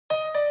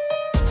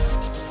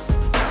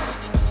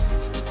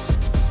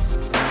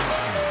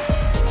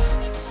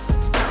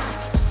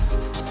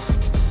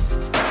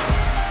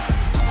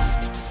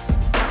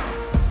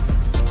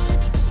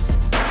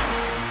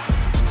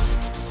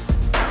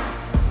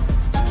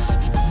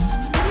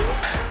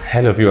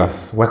Hello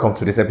viewers, welcome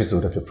to this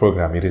episode of the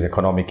program. It is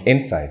Economic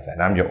Insights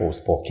and I'm your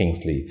host Paul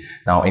Kingsley.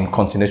 Now in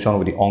continuation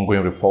with the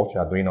ongoing report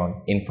we are doing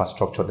on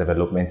infrastructure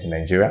development in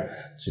Nigeria,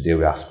 today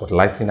we are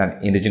spotlighting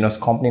an indigenous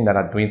company that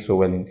are doing so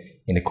well in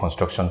the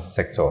construction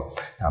sector.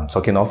 I'm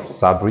talking of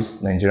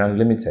Salbrix Nigeria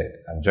Limited,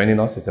 and joining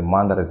us is a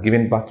man that has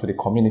given back to the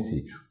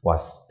community, who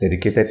has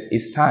dedicated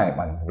his time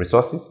and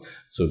resources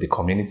to the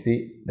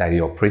community that he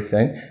operates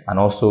in, and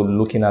also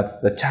looking at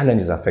the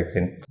challenges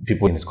affecting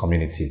people in his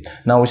community.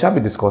 Now we shall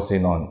be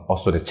discussing on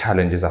also the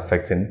challenges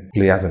affecting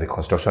players in the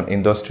construction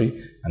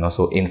industry, and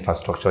also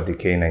infrastructure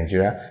decay in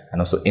Nigeria,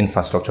 and also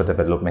infrastructure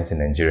development in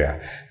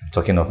Nigeria. I'm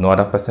talking of no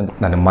other person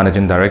than the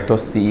Managing Director,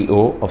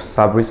 CEO of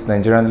Salbrix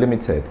Nigeria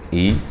Limited,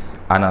 is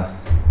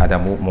Anas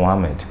Adamu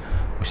Mohammed.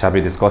 We shall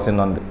be discussing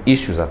on the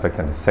issues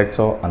affecting the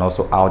sector and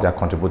also how they are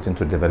contributing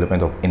to the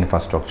development of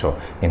infrastructure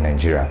in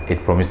Nigeria.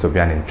 It promised to be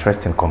an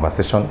interesting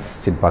conversation.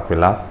 Sit back,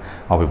 relax.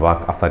 I'll be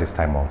back after this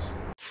time out.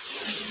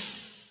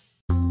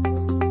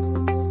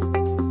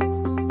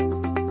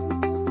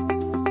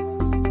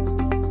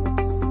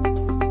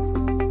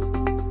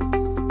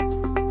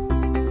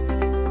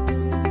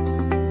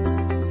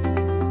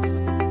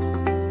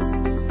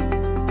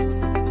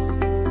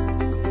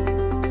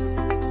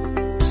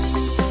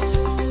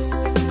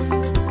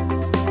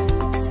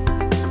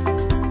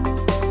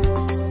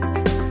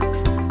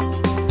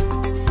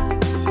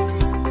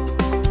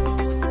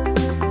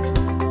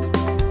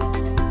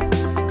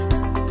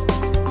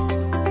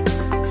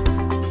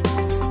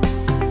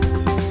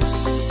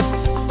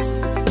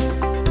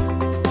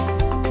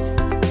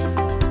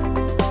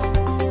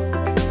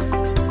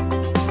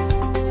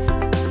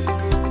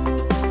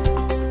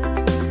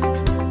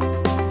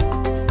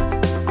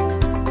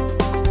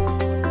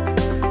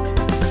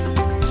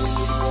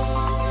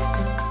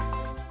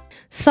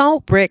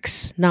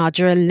 Salbrix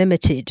Nigeria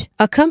Limited,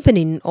 a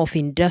company of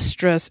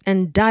industrious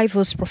and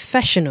diverse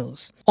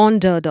professionals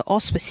under the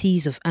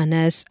auspices of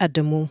Anas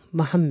Adamu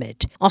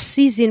Mohammed, a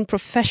seasoned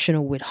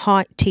professional with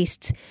high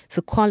taste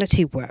for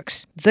quality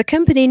works. The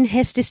company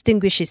has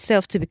distinguished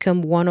itself to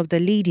become one of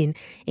the leading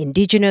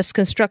indigenous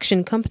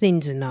construction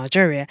companies in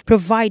Nigeria,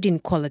 providing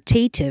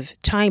qualitative,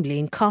 timely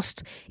and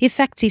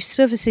cost-effective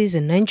services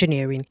in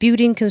engineering,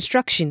 building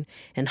construction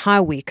and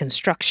highway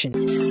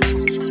construction.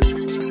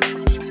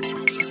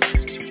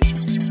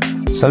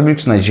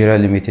 Salbrix Nigeria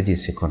Limited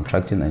is a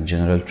contracting and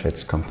general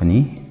trades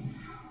company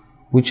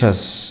which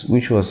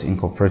was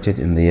incorporated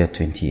in the year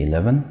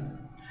 2011.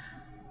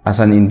 As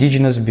an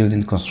indigenous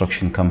building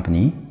construction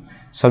company,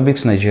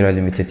 Salbrix Nigeria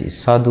Limited is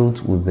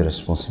saddled with the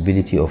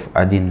responsibility of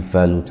adding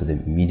value to the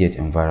immediate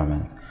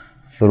environment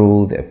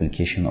through the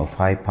application of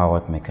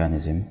high-powered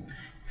mechanism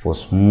for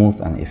smooth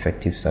and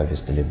effective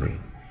service delivery.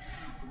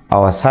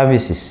 Our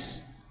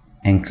services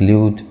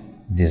include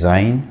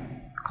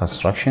design,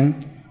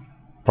 construction,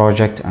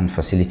 project and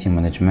facility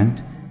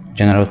management,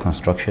 general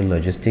construction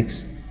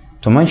logistics,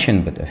 to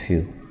mention but a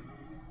few.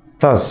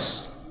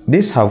 Thus,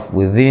 these have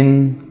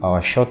within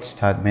our short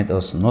start made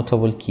us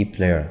notable key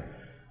player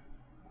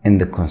in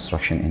the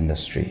construction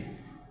industry,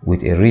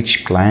 with a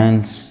rich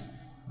clients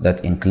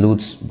that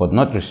includes but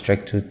not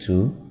restricted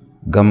to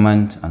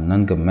government and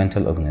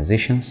non-governmental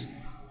organizations,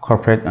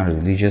 corporate and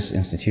religious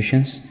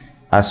institutions,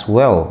 as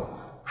well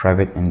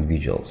private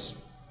individuals.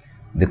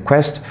 The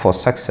quest for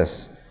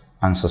success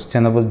and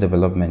sustainable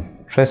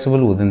development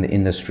traceable within the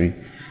industry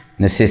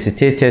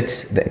necessitated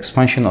the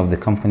expansion of the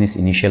company's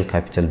initial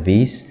capital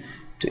base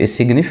to a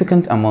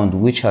significant amount,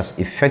 which has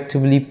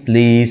effectively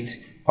placed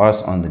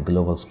us on the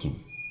global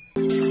scheme.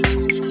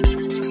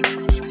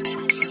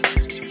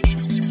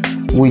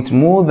 With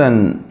more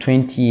than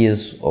 20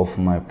 years of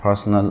my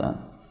personal and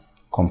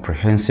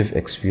comprehensive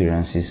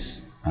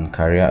experiences and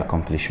career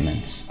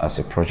accomplishments as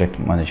a project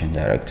managing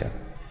director,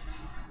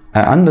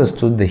 I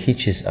understood the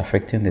hitches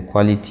affecting the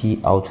quality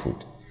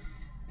output.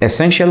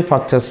 Essential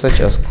factors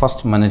such as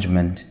cost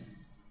management,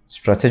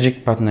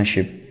 strategic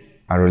partnership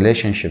and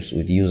relationships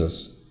with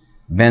users,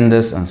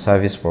 vendors and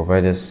service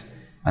providers,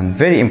 and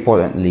very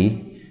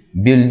importantly,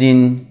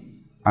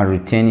 building and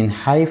retaining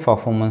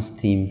high-performance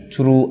team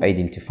through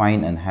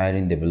identifying and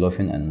hiring,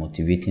 developing and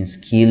motivating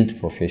skilled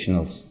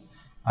professionals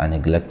are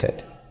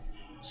neglected.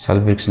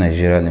 Salbrix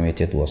Nigeria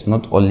Limited was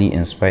not only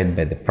inspired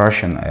by the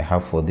passion I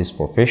have for this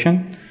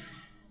profession,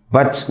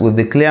 but with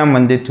the clear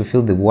mandate to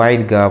fill the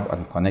wide gap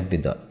and connect the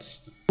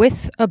dots.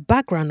 With a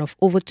background of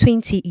over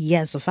 20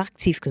 years of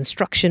active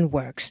construction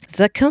works,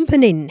 the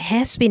company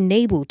has been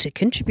able to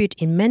contribute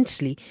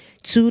immensely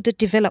to the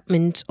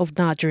development of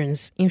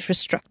Nigerians'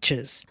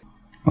 infrastructures.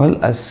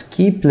 Well, as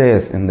key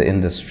players in the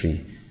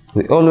industry,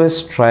 we always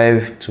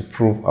strive to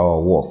prove our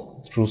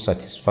worth through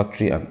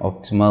satisfactory and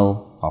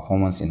optimal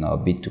performance in our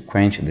bid to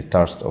quench the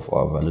thirst of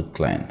our valued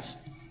clients.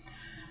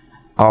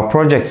 Our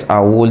projects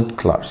are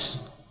world-class,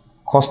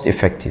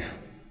 cost-effective,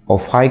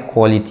 of high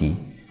quality,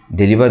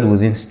 delivered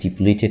within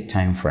stipulated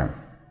time frame.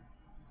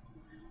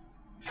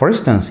 For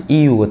instance,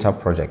 EU water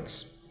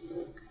projects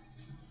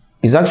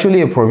is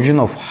actually a provision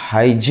of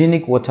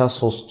hygienic water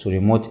source to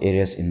remote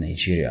areas in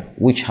Nigeria,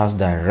 which has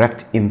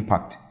direct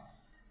impact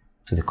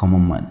to the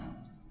common man.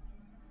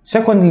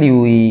 Secondly,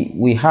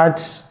 we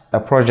had a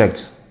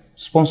project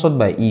sponsored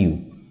by EU,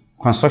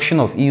 construction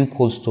of EU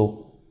cold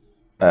store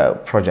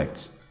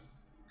projects,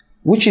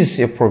 which is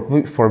a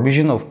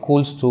provision of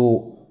cold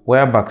store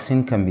where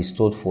vaccine can be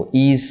stored for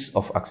ease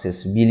of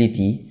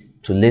accessibility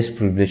to less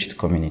privileged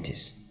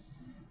communities.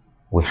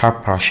 We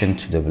have passion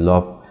to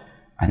develop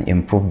and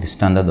improve the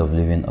standard of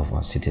living of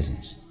our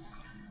citizens.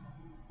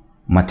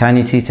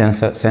 Maternity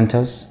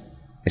centers,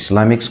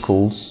 Islamic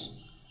schools,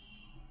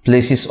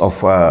 places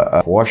of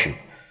worship,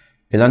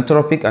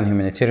 philanthropic and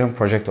humanitarian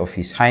project of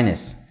His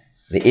Highness,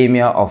 the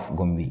Emir of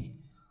Gombe,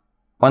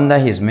 under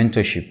his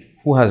mentorship,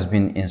 who has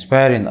been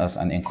inspiring us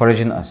and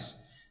encouraging us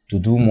to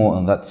do more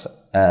on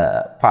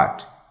that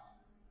part,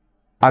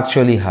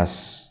 actually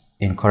has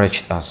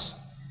encouraged us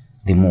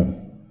the more,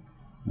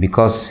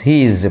 because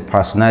he is a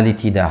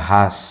personality that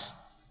has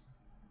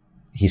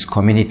his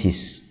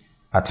communities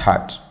at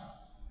heart.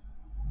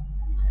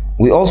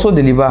 We also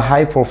deliver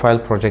high-profile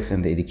projects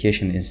in the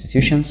education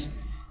institutions: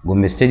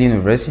 Gombe State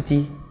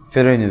University,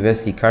 Federal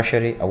University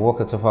Kashari,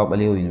 Awaka Tafawa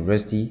Balewa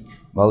University,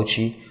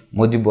 Bauchi,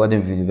 Modibo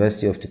Adams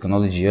University of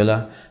Technology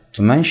Yola,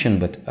 to mention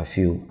but a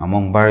few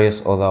among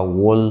various other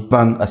World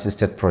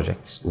Bank-assisted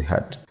projects we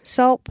had.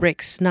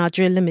 Salbrix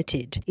Nigeria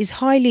Limited is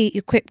highly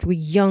equipped with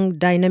young,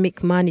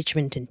 dynamic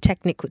management and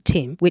technical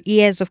team with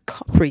years of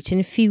corporate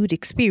and field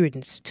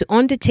experience to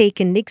undertake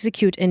and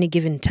execute any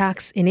given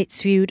task in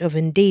its field of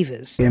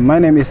endeavors. My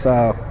name is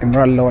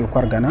Imran Lawal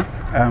Kwargana.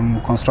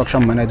 I'm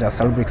construction manager at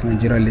Salbrix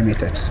Nigeria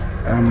Limited.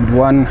 I'm the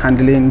one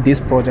handling this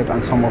project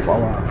and some of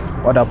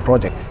our other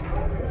projects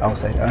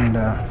outside. And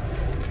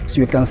so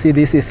you can see,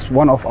 this is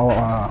one of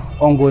our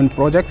ongoing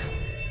projects.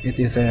 It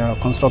is a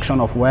construction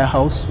of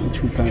warehouse,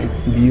 which we can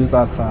be used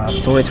as a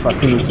storage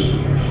facility.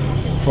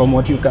 From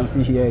what you can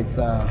see here, it's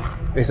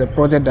a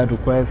project that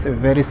requires a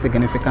very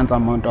significant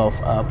amount of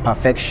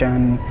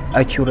perfection,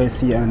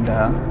 accuracy, and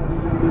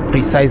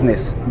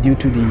preciseness due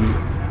to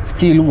the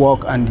steel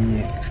work and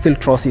the steel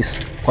trusses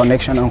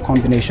connection and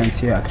combinations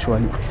here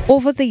actually.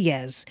 Over the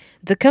years,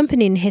 the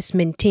company has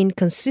maintained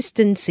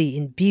consistency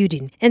in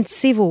building and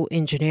civil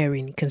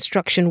engineering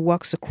construction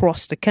works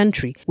across the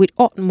country with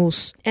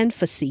utmost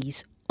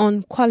emphasis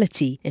on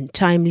quality and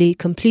timely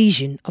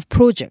completion of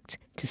project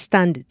to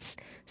standards,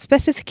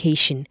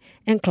 specification,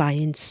 and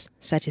clients'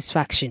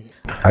 satisfaction.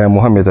 I am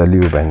Mohammed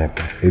Aliu by name,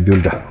 a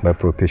builder by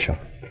profession.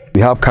 We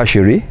have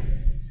Kashiri,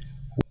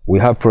 we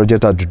have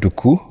project at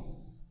Duku,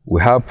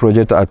 we have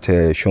project at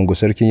Shongo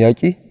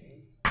Serkinyaki,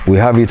 we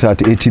have it at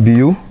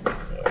ATBU,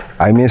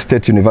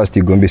 State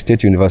University, Gombe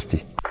State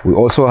University. We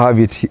also have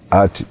it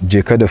at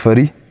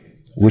Jekadefari,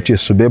 which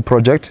is Sube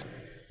project.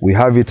 We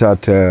have it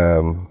at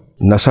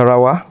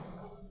Nasarawa,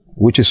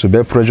 which is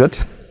Sube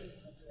project,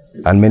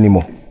 and many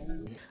more.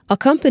 A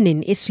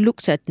company is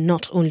looked at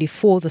not only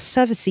for the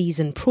services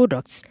and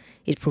products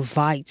it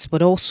provides,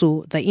 but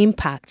also the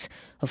impact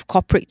of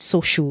corporate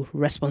social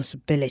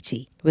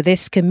responsibility. With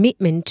this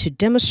commitment to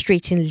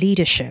demonstrating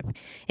leadership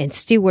and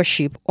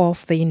stewardship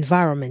of the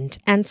environment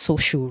and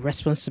social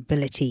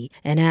responsibility,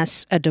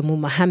 Anas Adamu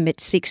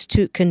Mohammed seeks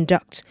to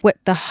conduct with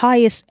the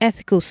highest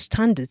ethical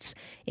standards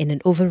in an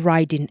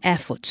overriding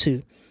effort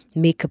to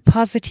make a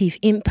positive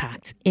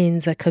impact in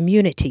the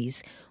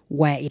communities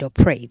where it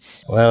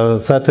operates. Well,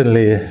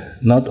 certainly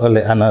not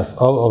only Anas,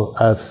 all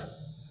of us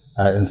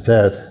are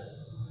inspired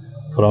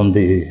from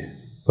the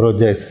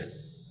projects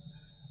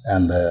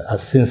and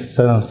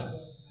assistance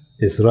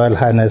His Royal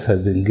Highness has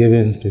been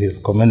given to his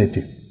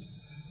community.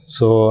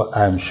 So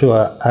I'm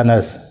sure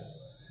Anas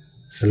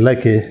is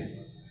lucky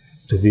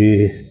to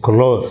be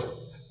close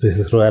to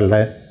His Royal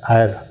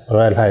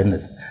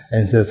Highness,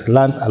 and he has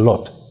learned a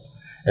lot.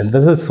 And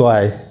this is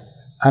why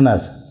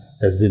Anas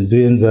has been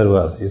doing very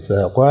well. He's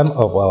one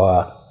of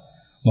our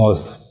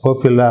most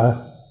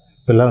popular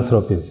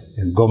philanthropists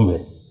in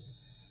Gombe.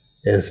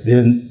 He has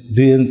been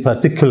doing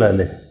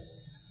particularly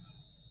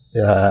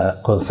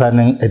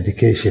concerning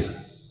education.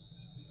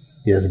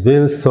 He has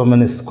built so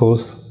many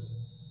schools,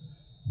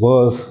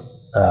 both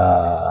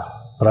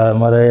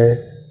primary,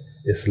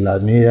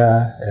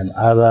 Islamia, and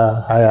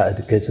other higher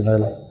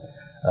educational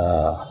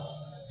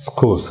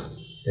schools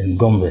in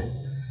Gombe.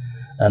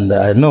 And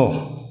I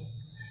know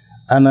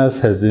Anas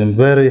has been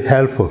very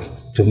helpful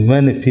to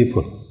many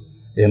people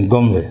in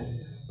Gombe,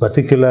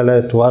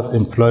 particularly towards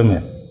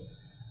employment.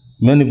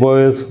 Many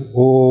boys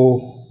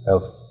who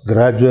have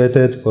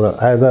graduated from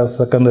either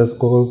secondary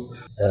school,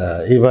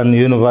 even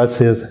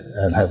universities,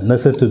 and have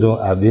nothing to do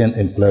are being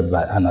employed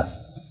by Anas.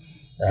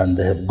 And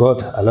they have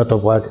got a lot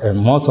of work, and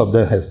most of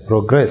them has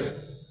progressed.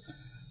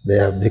 They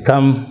have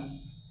become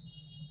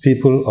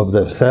people of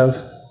themselves.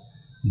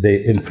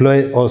 They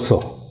employ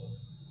also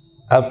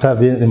after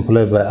being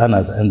employed by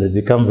Anas, and they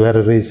become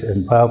very rich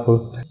and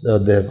powerful.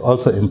 They have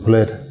also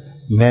employed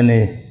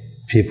many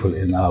people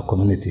in our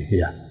community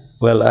here.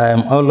 Well, I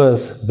am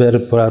always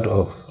very proud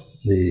of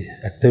the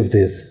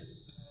activities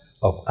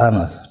of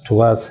Anas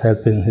towards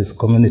helping his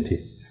community.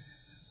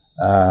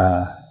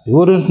 You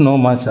wouldn't know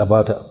much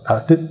about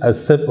it,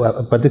 except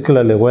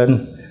particularly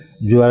when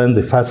during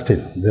the fasting,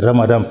 the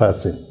Ramadan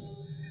fasting.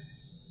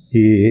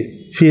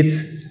 He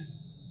feeds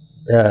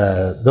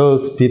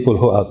those people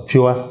who are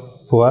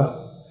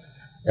poor,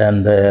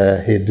 and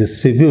he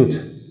distributes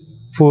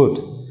food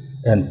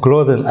and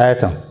clothing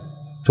items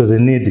to the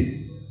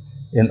needy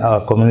in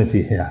our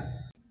community here.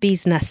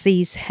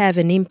 Businesses have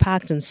an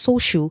impact on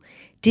social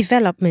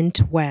development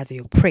where they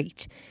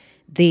operate.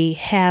 They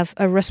have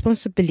a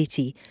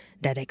responsibility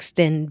that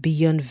extends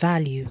beyond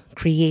value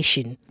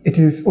creation. It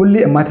is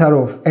only a matter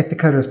of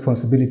ethical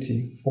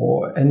responsibility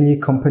for any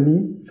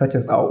company, such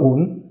as our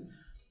own,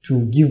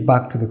 to give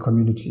back to the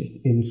community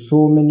in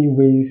so many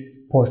ways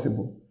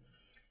possible.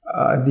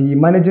 The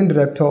managing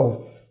director of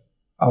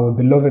our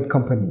beloved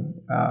company,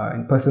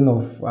 in person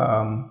of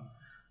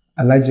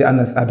Alhaji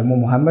Anas Adamu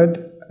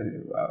Muhammad,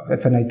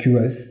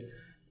 FNIQS,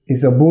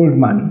 is a bold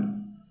man,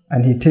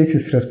 and he takes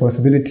his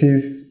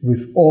responsibilities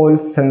with all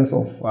sense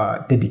of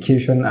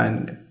dedication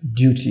and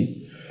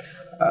duty.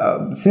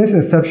 Since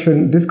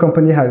inception, this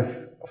company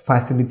has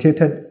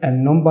facilitated a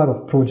number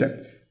of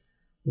projects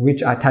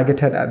which are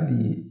targeted at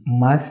the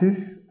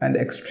masses and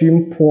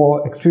extremely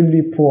poor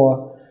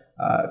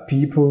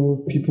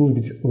people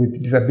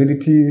with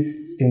disabilities,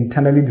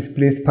 internally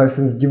displaced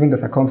persons, given the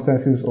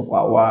circumstances of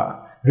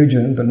our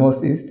region, the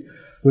Northeast,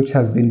 which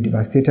has been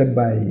devastated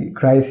by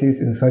crisis,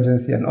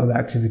 insurgency, and other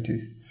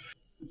activities.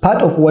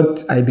 Part of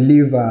what I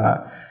believe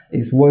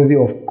is worthy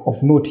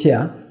of note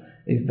here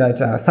is that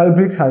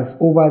Salbrix has,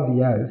 over the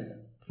years,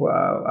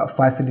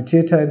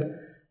 facilitated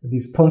the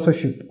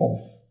sponsorship of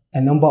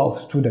a number of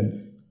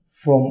students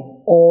from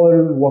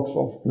all walks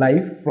of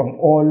life, from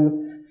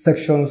all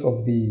sections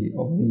of the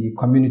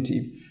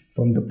community,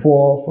 from the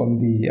poor, from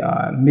the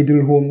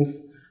middle homes,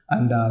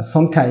 and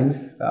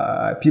sometimes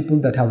people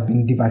that have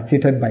been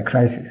devastated by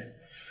crisis.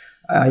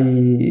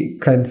 I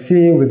can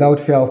say without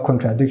fear of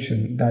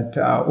contradiction that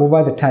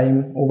over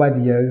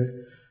the years,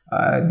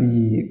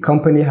 the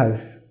company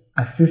has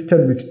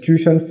assisted with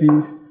tuition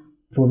fees,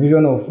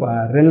 provision of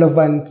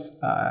relevant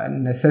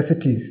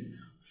necessities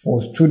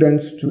for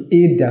students to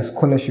aid their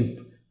scholarship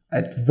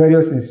at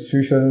various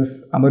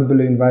institutions, Ahmad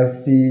Bello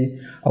University,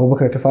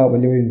 Abubakar Tafawa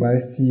Balewa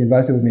University,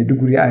 University of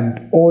Maiduguri,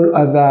 and all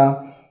other,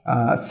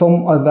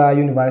 some other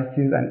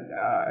universities and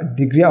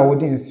degree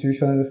awarding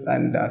institutions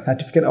and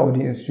certificate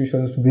awarding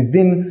institutions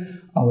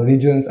within our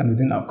regions and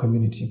within our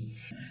community.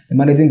 The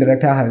managing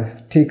director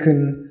has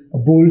taken a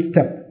bold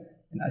step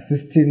in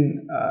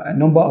assisting a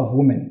number of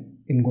women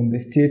in Gombe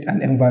State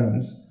and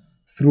environs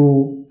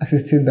through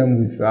assisting them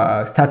with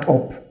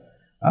start-up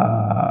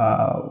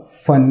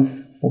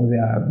funds for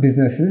their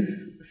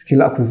businesses,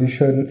 skills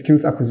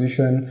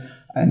acquisition,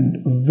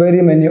 and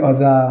very many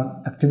other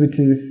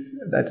activities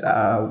that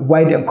are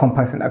wide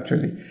encompassing.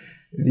 Actually,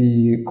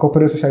 the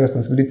corporate social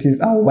responsibilities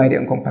are wide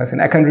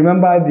encompassing. I can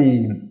remember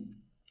the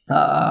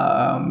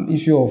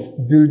issue of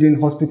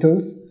building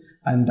hospitals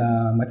and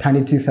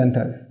maternity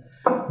centers,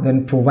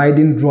 then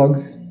providing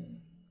drugs,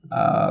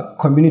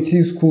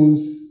 community schools,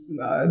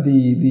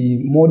 the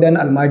modern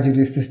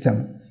Almajiri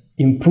system,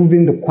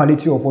 improving the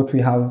quality of what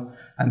we have,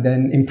 and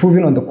then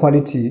improving on the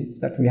quality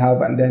that we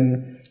have, and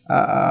then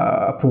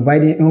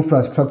providing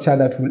infrastructure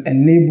that will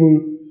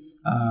enable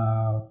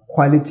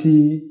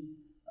quality,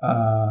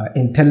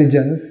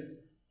 intelligence,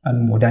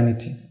 and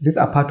modernity. These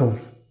are part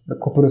of the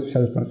corporate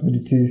social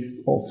responsibilities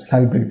of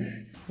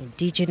Salbrix.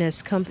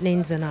 Indigenous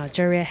companies in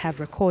Nigeria have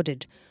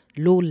recorded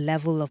low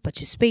level of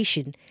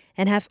participation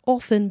and have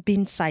often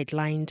been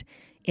sidelined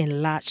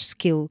in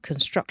large-scale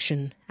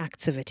construction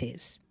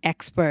activities.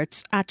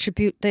 Experts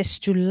attribute this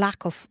to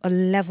lack of a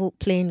level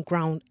playing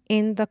ground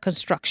in the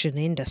construction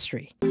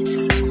industry.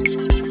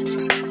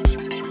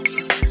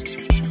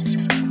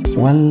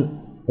 Well,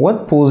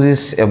 what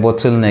poses a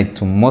bottleneck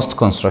to most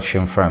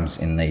construction firms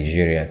in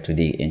Nigeria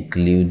today,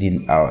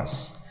 including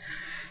ours,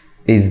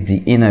 is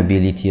the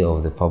inability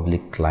of the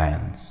public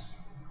clients,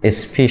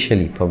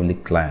 especially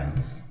public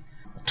clients,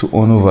 to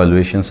honor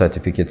valuation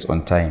certificates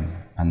on time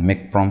and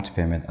make prompt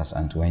payment as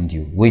and when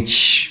due,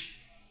 which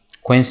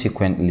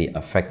consequently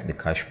affect the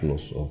cash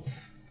flows of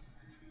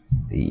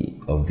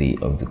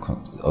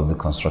the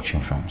construction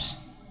firms.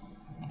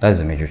 That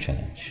is a major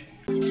challenge.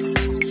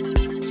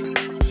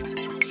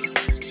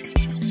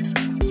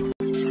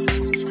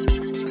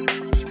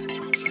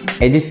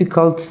 A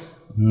difficult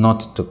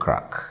nut to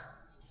crack,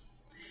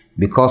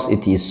 because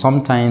it is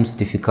sometimes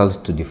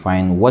difficult to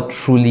define what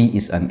truly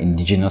is an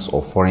indigenous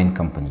or foreign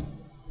company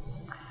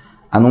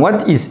and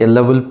what is a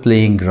level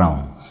playing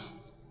ground,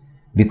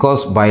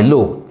 because by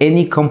law,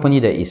 any company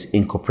that is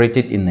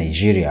incorporated in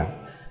Nigeria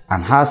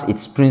and has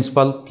its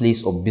principal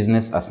place of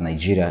business as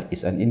Nigeria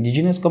is an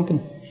indigenous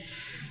company,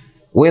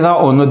 whether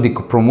or not the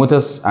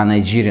promoters are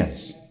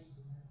Nigerians.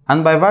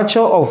 And by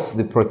virtue of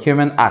the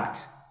Procurement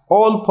Act,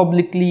 all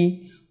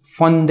publicly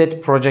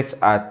funded projects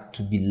are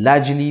to be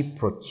largely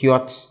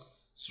procured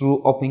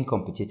through open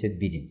competitive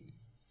bidding.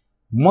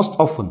 Most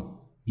often,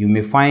 you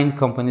may find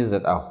companies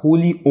that are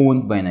wholly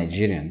owned by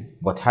Nigerians,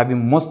 but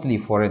having mostly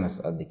foreigners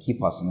as the key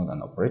personnel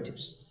and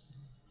operatives.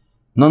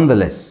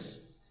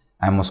 Nonetheless,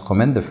 I must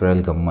commend the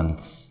federal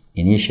government's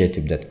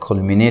initiative that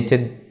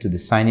culminated to the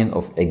signing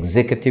of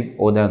Executive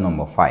Order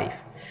No. 5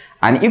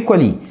 and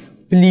equally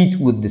plead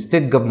with the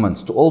state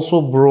governments to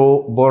also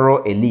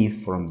borrow a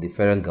leaf from the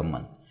federal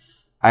government.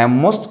 I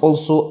must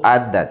also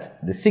add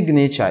that the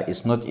signature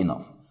is not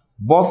enough.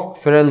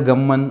 Both federal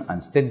government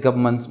and state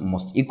governments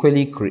must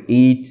equally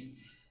create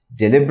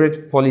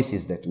deliberate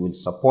policies that will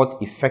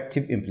support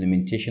effective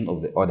implementation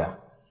of the order.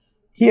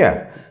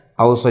 Here,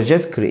 I will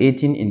suggest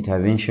creating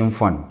intervention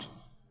fund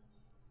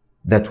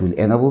that will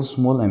enable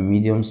small and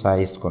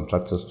medium-sized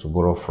contractors to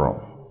borrow from,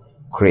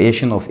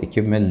 creation of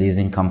equipment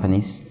leasing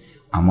companies,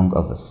 among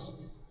others.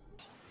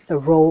 The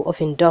role of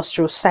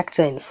industrial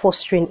sector in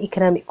fostering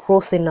economic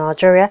growth in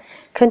Nigeria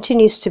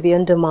continues to be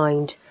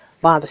undermined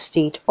by the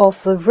state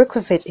of the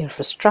requisite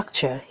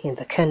infrastructure in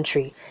the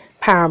country,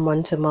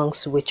 paramount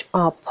amongst which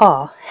are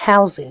power,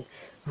 housing,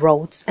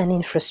 roads and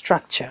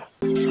infrastructure.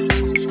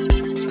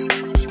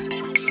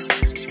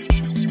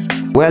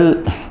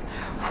 Well,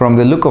 from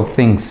the look of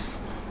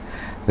things,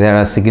 there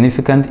are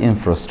significant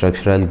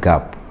infrastructural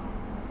gap,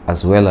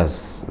 as well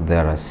as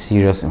there are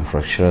serious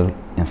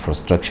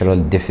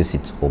infrastructural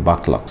deficits or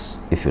backlogs,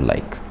 if you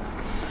like,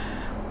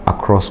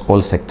 across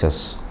all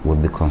sectors,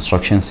 with the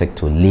construction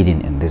sector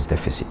leading in this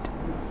deficit.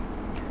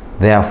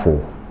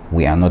 Therefore,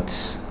 we are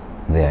not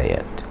there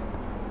yet.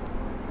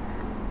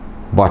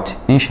 But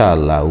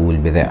inshallah, we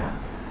will be there.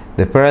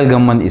 The federal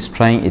government is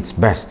trying its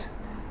best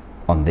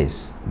on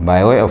this.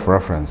 By way of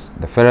reference,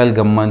 the federal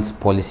government's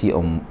policy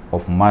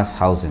of mass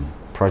housing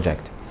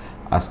project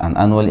as an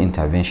annual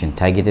intervention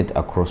targeted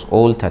across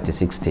all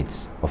 36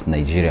 states of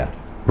Nigeria.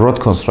 Road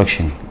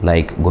construction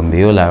like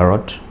Gombe-Yola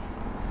Road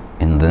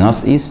in the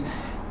northeast,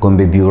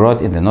 Gombe-Biu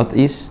Road in the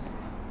northeast,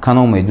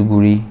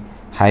 Kano-Maiduguri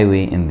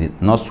Highway in the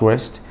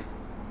northwest,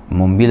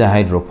 Mombila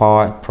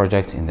Hydropower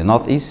Project in the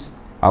northeast,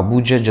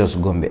 Abuja-Jos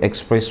Gombe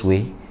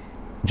Expressway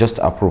just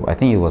approved, I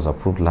think it was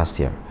approved last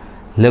year,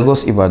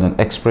 Lagos-Ibadan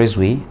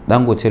Expressway,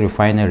 Dangote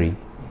Refinery,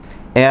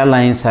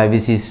 airline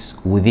services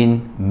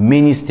within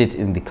many states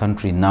in the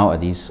country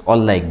nowadays,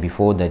 unlike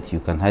before that you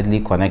can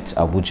hardly connect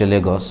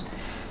Abuja-Lagos,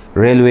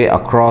 railway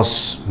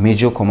across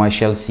major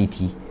commercial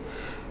city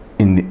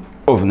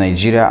of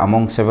Nigeria,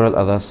 among several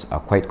others,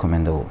 are quite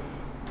commendable.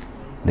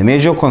 The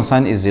major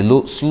concern is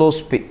the slow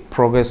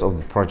progress of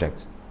the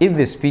project. If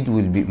the speed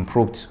will be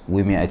improved,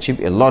 we may achieve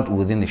a lot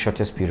within the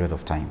shortest period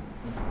of time.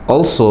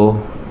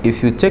 Also,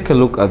 if you take a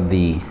look at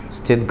the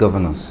state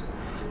governors,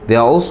 they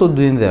are also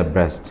doing their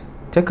best.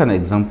 Take an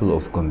example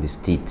of Gombe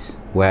State,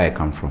 where I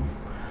come from.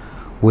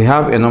 We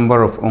have a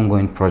number of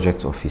ongoing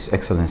projects of His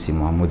Excellency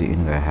Muhammadu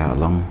Inuwaha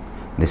along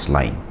this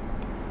line.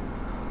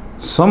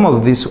 Some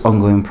of these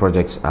ongoing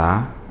projects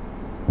are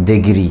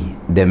Degiri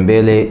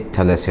Dembele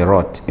Talase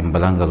Road in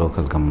Balanga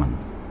local government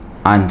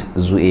and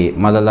Zue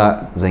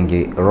Malala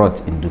Zange Road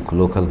in Duku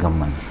local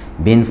government,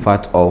 being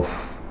part of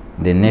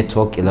the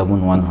Network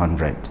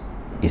 11100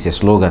 is a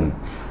slogan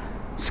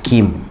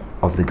scheme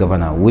of the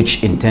governor,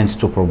 which intends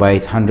to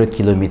provide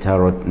 100-kilometer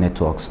road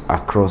networks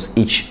across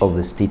each of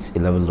the state's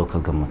 11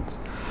 local governments,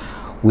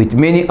 with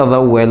many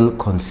other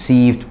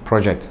well-conceived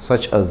projects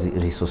such as the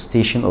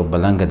resuscitation of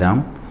Balanga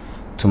Dam,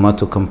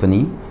 Tomato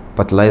Company,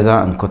 fertilizer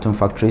and cotton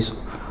factories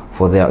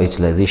for their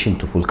utilization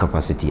to full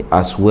capacity,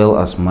 as well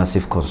as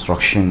massive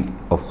construction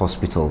of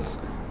hospitals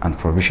and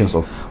provisions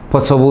of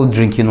potable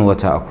drinking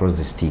water across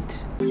the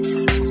state.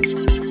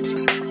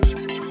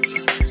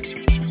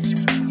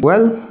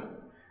 Well,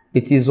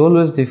 it is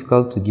always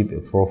difficult to give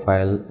a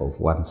profile of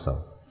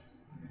oneself,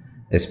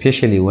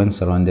 especially when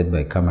surrounded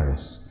by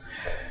cameras,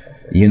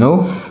 you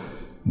know,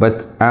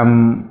 but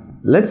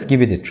let's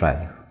give it a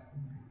try.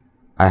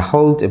 I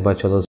hold a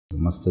bachelor's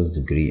and master's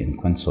degree in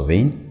quant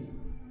surveying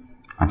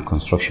and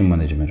construction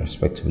management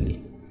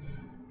respectively,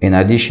 in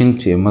addition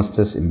to a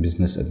master's in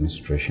business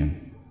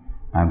administration.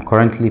 I am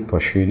currently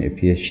pursuing a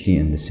PhD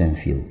in the same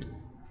field.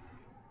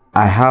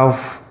 I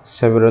have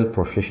several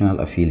professional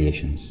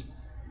affiliations: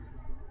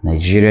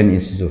 Nigerian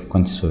Institute of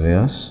Quantity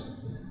Surveyors,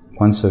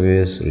 Quantity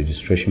Surveyors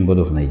Registration Board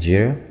of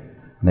Nigeria,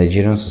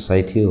 Nigerian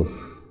Society of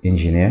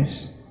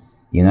Engineers,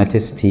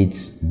 United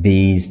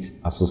States-based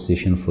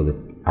Association for the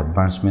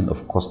Advancement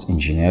of Cost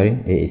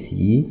Engineering,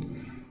 AACE,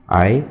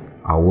 I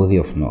are worthy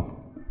of note.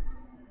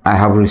 I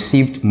have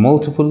received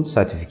multiple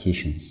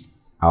certifications,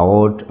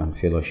 awards and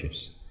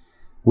fellowships,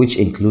 which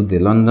include the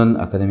London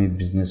Academic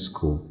Business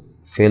School,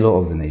 Fellow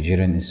of the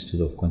Nigerian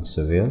Institute of Quantity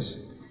Surveyors,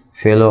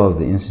 Fellow of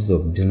the Institute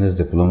of Business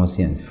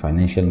Diplomacy and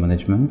Financial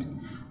Management,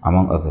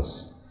 among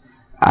others.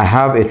 I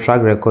have a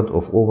track record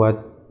of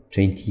over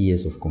 20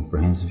 years of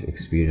comprehensive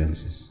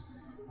experiences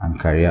and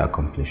career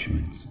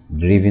accomplishments,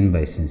 driven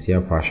by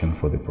sincere passion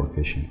for the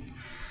profession.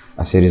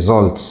 As a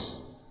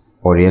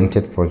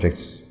result-oriented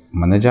projects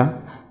manager,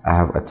 I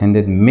have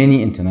attended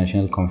many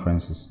international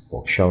conferences,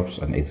 workshops,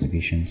 and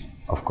exhibitions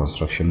of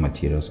construction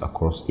materials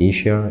across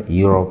Asia,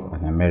 Europe,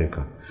 and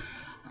America.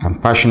 I'm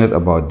passionate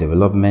about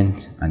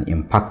development and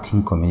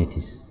impacting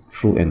communities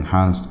through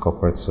enhanced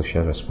corporate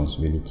social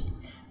responsibility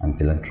and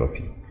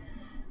philanthropy.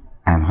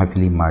 I am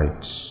happily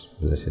married,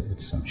 blessed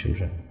with some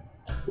children.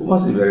 We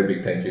must say a very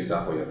big thank you,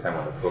 sir, for your time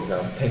on the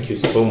program. Thank you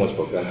so much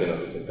for granting us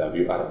this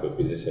interview out of your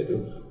busy schedule.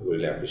 We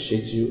really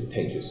appreciate you.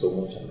 Thank you so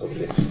much, and God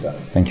bless you, sir.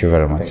 Thank you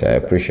very much. Thank you, I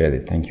sir. appreciate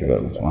it. Thank you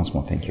very much. Sir. Once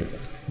more, thank you. Sir.